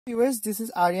Viewers, this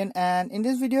is Aryan, and in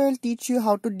this video I'll teach you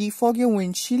how to defog your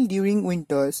windshield during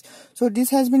winters. So this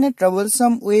has been a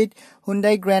troublesome with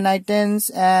Hyundai Grand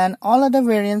i10s and all other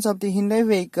variants of the Hyundai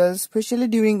vehicles, especially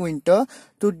during winter,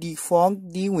 to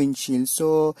defog the windshield.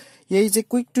 So here is a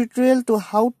quick tutorial to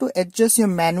how to adjust your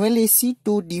manual AC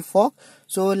to defog.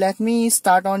 So let me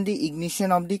start on the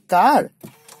ignition of the car.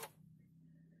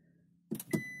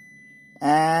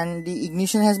 And the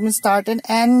ignition has been started,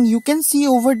 and you can see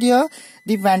over there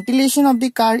the ventilation of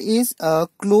the car is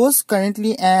closed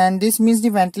currently, and this means the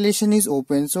ventilation is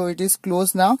open. So it is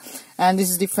closed now, and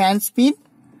this is the fan speed,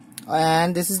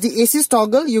 and this is the AC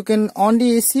toggle. You can on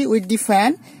the AC with the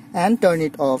fan and turn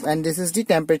it off, and this is the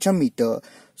temperature meter.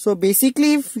 So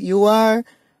basically, if you are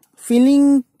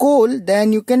feeling cold,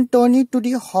 then you can turn it to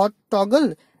the hot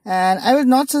toggle. And I will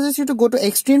not suggest you to go to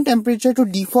extreme temperature to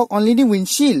defog only the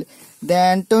windshield.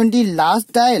 Then turn the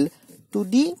last dial to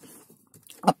the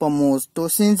uppermost. So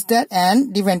since that,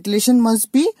 and the ventilation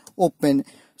must be open.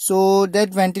 So that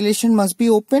ventilation must be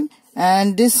open,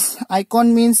 and this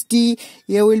icon means the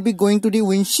air will be going to the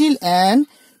windshield, and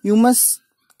you must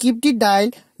keep the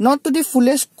dial not to the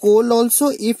fullest cold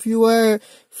also if you are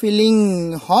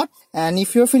feeling hot, and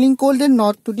if you are feeling cold, then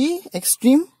not to the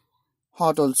extreme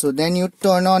hot also. Then you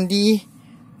turn on the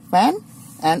fan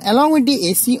and along with the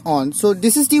AC on. So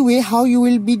this is the way how you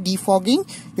will be defogging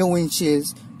your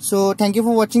windshields. So thank you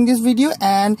for watching this video,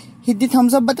 and hit the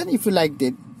thumbs up button if you liked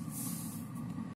it.